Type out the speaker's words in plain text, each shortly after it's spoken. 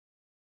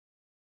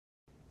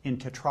In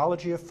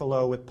tetralogy of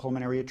Fallot with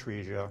pulmonary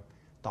atresia,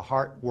 the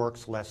heart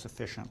works less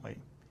efficiently.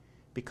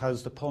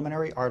 Because the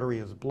pulmonary artery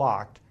is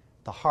blocked,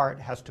 the heart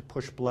has to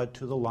push blood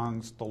to the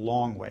lungs the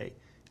long way,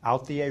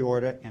 out the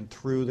aorta and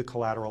through the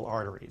collateral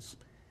arteries.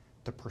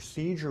 The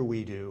procedure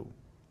we do,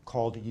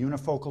 called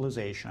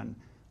unifocalization,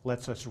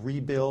 lets us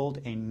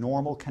rebuild a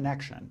normal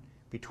connection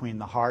between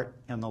the heart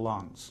and the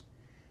lungs.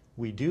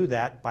 We do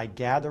that by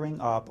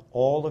gathering up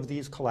all of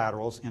these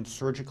collaterals and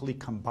surgically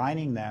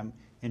combining them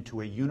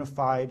into a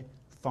unified,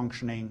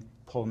 functioning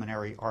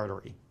pulmonary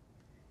artery.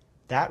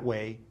 That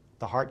way,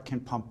 the heart can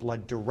pump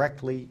blood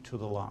directly to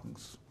the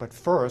lungs. But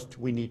first,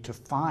 we need to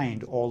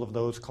find all of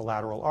those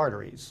collateral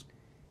arteries.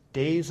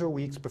 Days or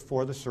weeks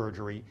before the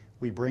surgery,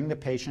 we bring the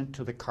patient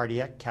to the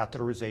cardiac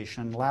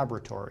catheterization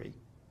laboratory,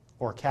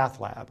 or cath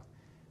lab,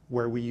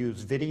 where we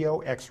use video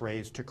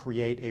x-rays to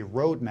create a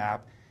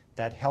roadmap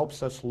that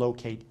helps us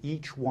locate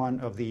each one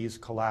of these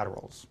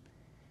collaterals.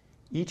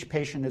 Each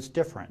patient is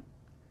different.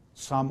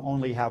 Some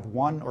only have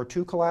 1 or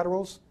 2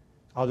 collaterals,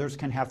 others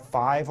can have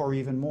 5 or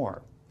even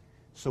more.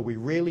 So we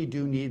really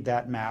do need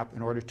that map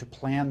in order to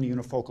plan the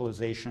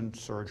unifocalization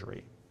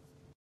surgery.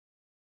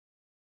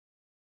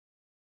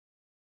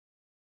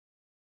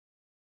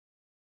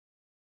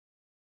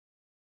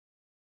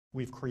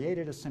 We've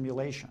created a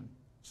simulation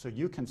so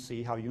you can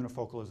see how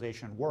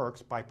unifocalization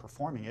works by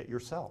performing it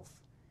yourself.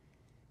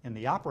 In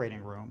the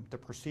operating room, the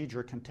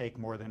procedure can take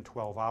more than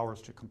 12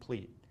 hours to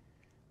complete,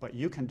 but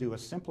you can do a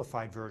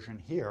simplified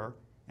version here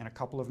in a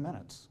couple of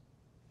minutes.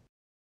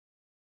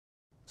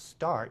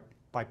 Start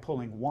by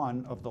pulling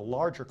one of the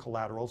larger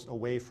collaterals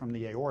away from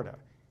the aorta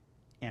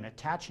and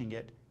attaching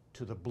it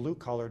to the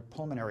blue-colored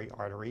pulmonary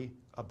artery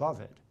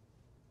above it.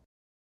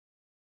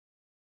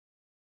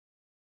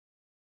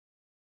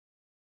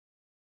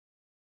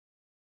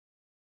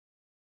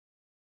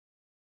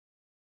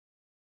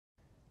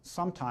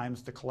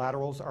 Sometimes the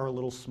collaterals are a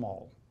little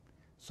small,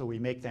 so we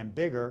make them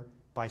bigger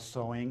by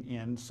sewing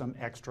in some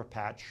extra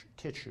patch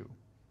tissue.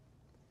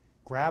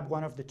 Grab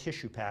one of the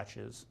tissue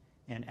patches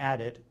and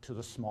add it to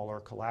the smaller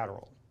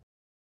collateral.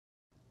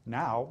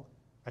 Now,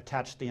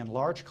 attach the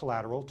enlarged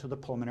collateral to the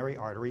pulmonary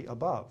artery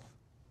above.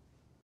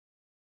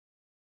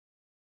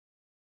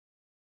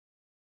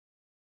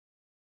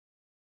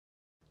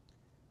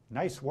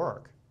 Nice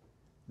work.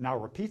 Now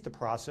repeat the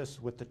process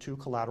with the 2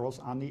 collaterals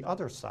on the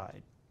other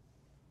side.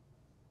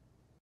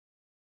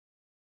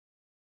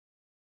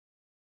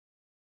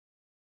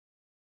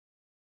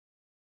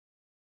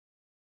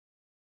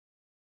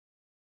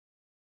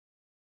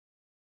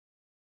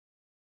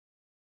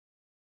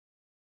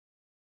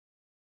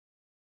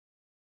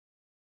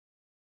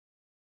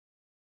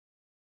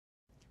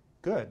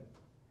 Good.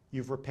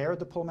 You've repaired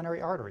the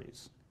pulmonary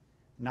arteries.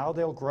 Now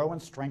they'll grow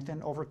and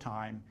strengthen over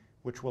time,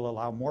 which will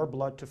allow more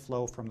blood to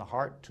flow from the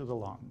heart to the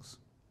lungs.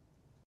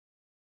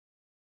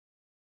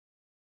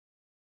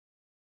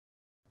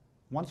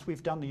 Once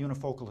we've done the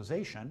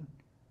unifocalization,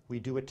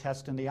 we do a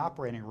test in the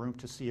operating room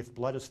to see if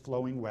blood is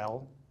flowing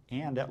well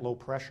and at low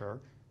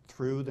pressure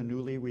through the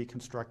newly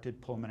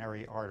reconstructed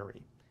pulmonary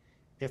artery.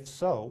 If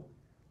so,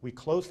 we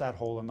close that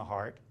hole in the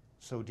heart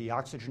so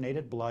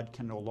deoxygenated blood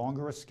can no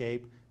longer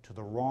escape to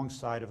the wrong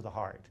side of the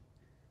heart.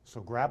 So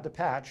grab the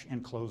patch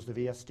and close the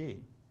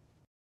VSD.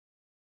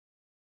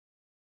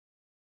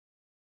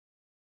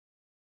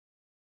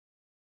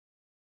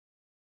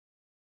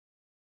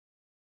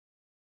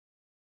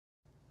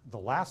 The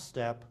last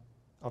step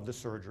of the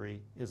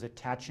surgery is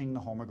attaching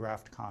the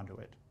Homograft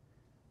conduit.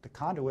 The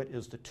conduit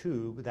is the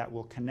tube that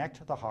will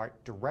connect the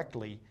heart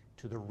directly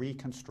to the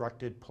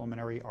reconstructed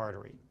pulmonary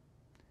artery,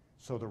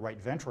 so the right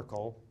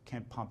ventricle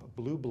can pump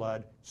blue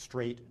blood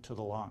straight to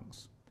the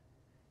lungs.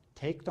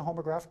 Take the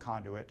Homograft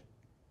conduit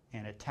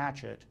and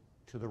attach it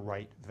to the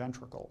right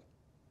ventricle.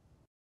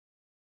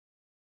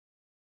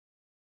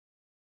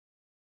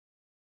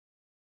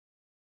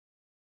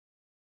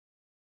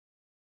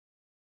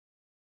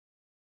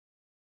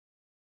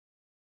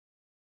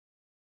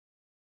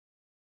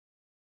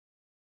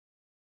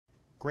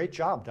 Great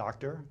job,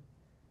 doctor.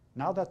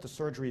 Now that the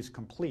surgery is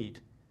complete,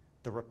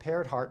 the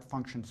repaired heart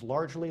functions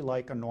largely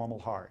like a normal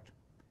heart.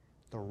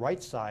 The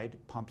right side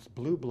pumps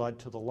blue blood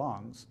to the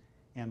lungs,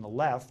 and the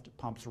left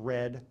pumps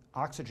red,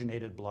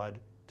 oxygenated blood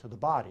to the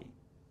body.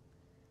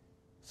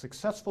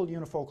 Successful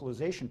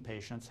unifocalization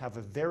patients have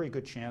a very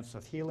good chance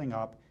of healing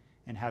up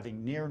and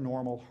having near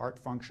normal heart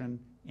function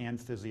and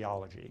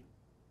physiology.